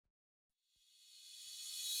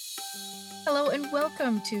Hello and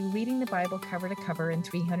welcome to Reading the Bible Cover to Cover in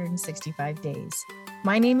 365 Days.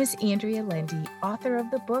 My name is Andrea Lendy, author of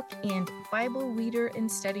the book and Bible reader and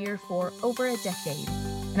studier for over a decade,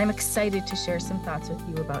 and I'm excited to share some thoughts with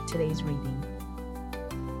you about today's reading.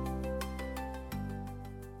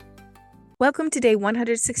 Welcome to day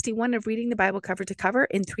 161 of Reading the Bible Cover to Cover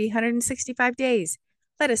in 365 Days.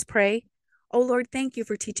 Let us pray. Oh Lord, thank you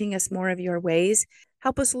for teaching us more of your ways.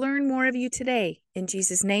 Help us learn more of you today. In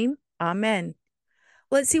Jesus' name, Amen.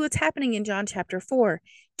 Let's see what's happening in John chapter 4.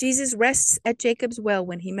 Jesus rests at Jacob's well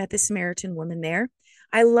when he met the Samaritan woman there.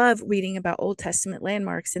 I love reading about Old Testament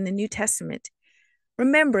landmarks in the New Testament.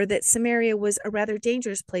 Remember that Samaria was a rather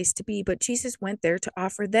dangerous place to be, but Jesus went there to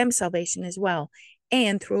offer them salvation as well,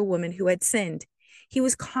 and through a woman who had sinned. He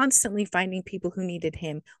was constantly finding people who needed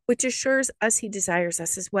him, which assures us he desires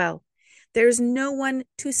us as well. There is no one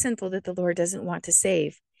too sinful that the Lord doesn't want to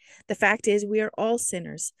save. The fact is, we are all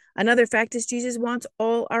sinners. Another fact is, Jesus wants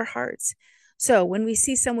all our hearts. So when we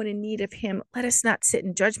see someone in need of him, let us not sit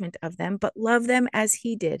in judgment of them, but love them as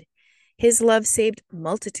he did. His love saved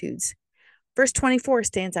multitudes. Verse 24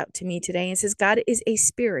 stands out to me today and says, God is a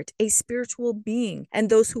spirit, a spiritual being, and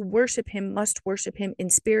those who worship him must worship him in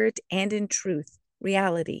spirit and in truth,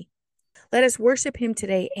 reality. Let us worship him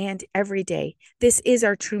today and every day. This is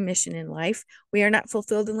our true mission in life. We are not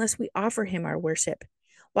fulfilled unless we offer him our worship.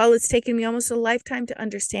 While it's taken me almost a lifetime to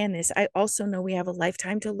understand this, I also know we have a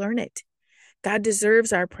lifetime to learn it. God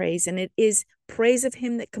deserves our praise, and it is praise of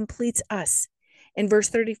him that completes us. In verse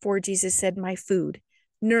 34, Jesus said, my food,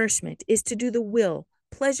 nourishment, is to do the will,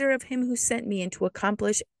 pleasure of him who sent me, and to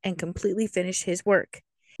accomplish and completely finish his work.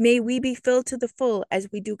 May we be filled to the full as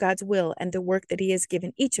we do God's will and the work that he has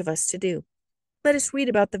given each of us to do. Let us read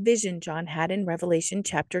about the vision John had in Revelation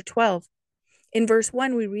chapter 12. In verse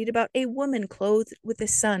 1, we read about a woman clothed with the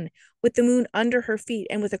sun, with the moon under her feet,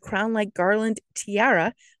 and with a crown-like garland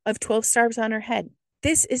tiara of 12 stars on her head.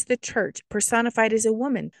 This is the church, personified as a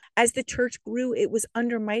woman. As the church grew, it was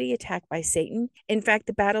under mighty attack by Satan. In fact,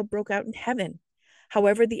 the battle broke out in heaven.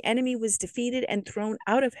 However, the enemy was defeated and thrown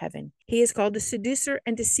out of heaven. He is called the seducer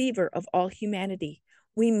and deceiver of all humanity.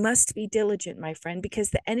 We must be diligent, my friend,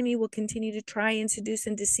 because the enemy will continue to try and seduce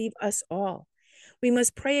and deceive us all. We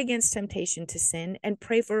must pray against temptation to sin and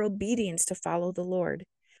pray for obedience to follow the Lord.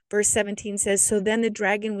 Verse 17 says, so then the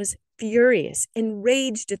dragon was furious,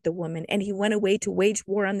 enraged at the woman, and he went away to wage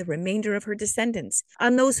war on the remainder of her descendants,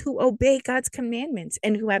 on those who obey God's commandments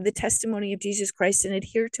and who have the testimony of Jesus Christ and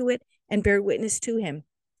adhere to it and bear witness to him.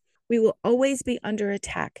 We will always be under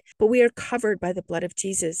attack, but we are covered by the blood of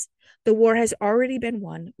Jesus. The war has already been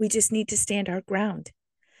won. We just need to stand our ground.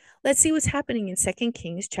 Let's see what's happening in 2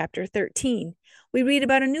 Kings chapter 13. We read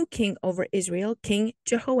about a new king over Israel, King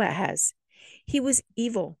Jehoahaz. He was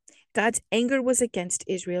evil. God's anger was against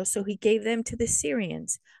Israel, so he gave them to the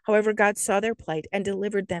Syrians. However, God saw their plight and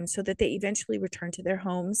delivered them so that they eventually returned to their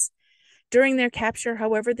homes. During their capture,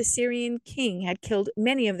 however, the Syrian king had killed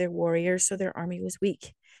many of their warriors, so their army was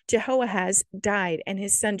weak. Jehoahaz died, and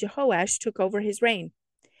his son Jehoash took over his reign.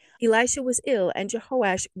 Elisha was ill, and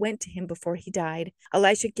Jehoash went to him before he died.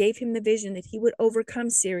 Elisha gave him the vision that he would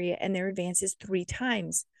overcome Syria and their advances 3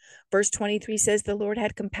 times. Verse 23 says, the Lord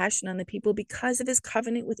had compassion on the people because of his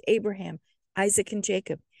covenant with Abraham, Isaac, and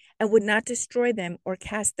Jacob, and would not destroy them or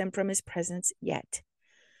cast them from his presence yet.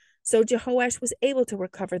 So Jehoash was able to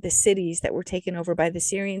recover the cities that were taken over by the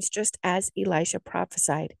Syrians, just as Elisha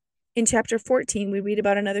prophesied. In chapter 14, we read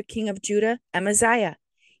about another king of Judah, Amaziah.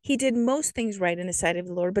 He did most things right in the sight of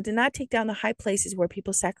the Lord, but did not take down the high places where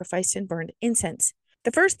people sacrificed and burned incense.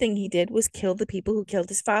 The first thing he did was kill the people who killed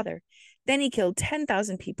his father. Then he killed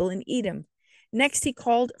 10,000 people in Edom. Next, he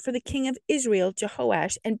called for the king of Israel,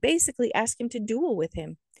 Jehoash, and basically asked him to duel with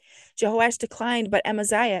him. Jehoash declined, but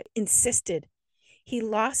Amaziah insisted. He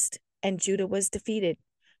lost, and Judah was defeated.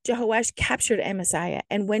 Jehoash captured Amaziah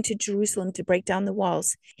and went to Jerusalem to break down the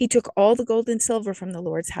walls. He took all the gold and silver from the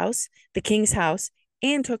Lord's house, the king's house,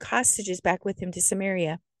 and took hostages back with him to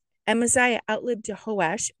Samaria. Amaziah outlived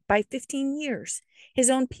Jehoash by 15 years. His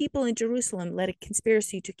own people in Jerusalem led a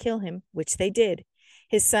conspiracy to kill him, which they did.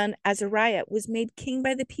 His son Azariah was made king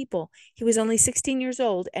by the people. He was only 16 years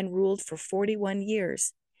old and ruled for 41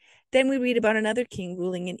 years. Then we read about another king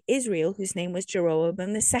ruling in Israel whose name was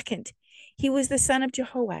Jeroboam II. He was the son of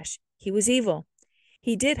Jehoash. He was evil.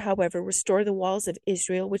 He did, however, restore the walls of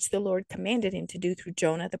Israel, which the Lord commanded him to do through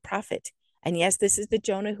Jonah the prophet. And yes, this is the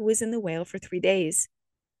Jonah who was in the whale for 3 days.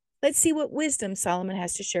 Let's see what wisdom Solomon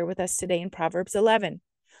has to share with us today in Proverbs 11.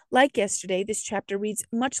 Like yesterday, this chapter reads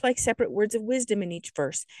much like separate words of wisdom in each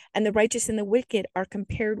verse, and the righteous and the wicked are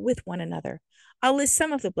compared with one another. I'll list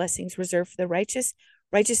some of the blessings reserved for the righteous.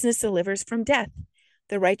 Righteousness delivers from death.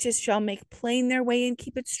 The righteous shall make plain their way and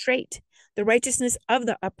keep it straight. The righteousness of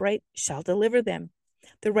the upright shall deliver them.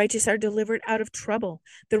 The righteous are delivered out of trouble.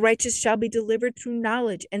 The righteous shall be delivered through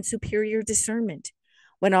knowledge and superior discernment.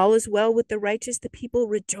 When all is well with the righteous, the people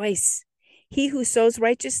rejoice. He who sows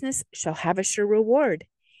righteousness shall have a sure reward.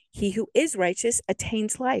 He who is righteous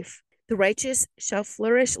attains life. The righteous shall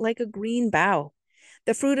flourish like a green bough.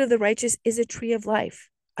 The fruit of the righteous is a tree of life.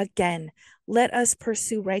 Again, let us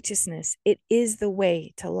pursue righteousness. It is the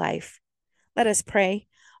way to life. Let us pray.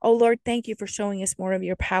 Oh Lord, thank you for showing us more of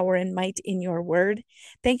your power and might in your word.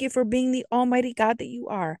 Thank you for being the almighty God that you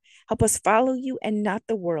are. Help us follow you and not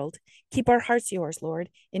the world. Keep our hearts yours, Lord.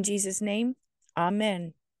 In Jesus' name,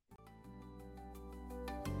 amen.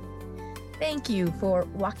 Thank you for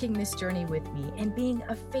walking this journey with me and being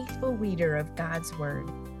a faithful reader of God's word.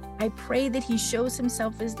 I pray that he shows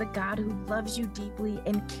himself as the God who loves you deeply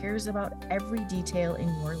and cares about every detail in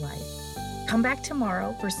your life. Come back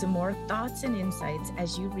tomorrow for some more thoughts and insights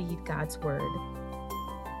as you read God's word.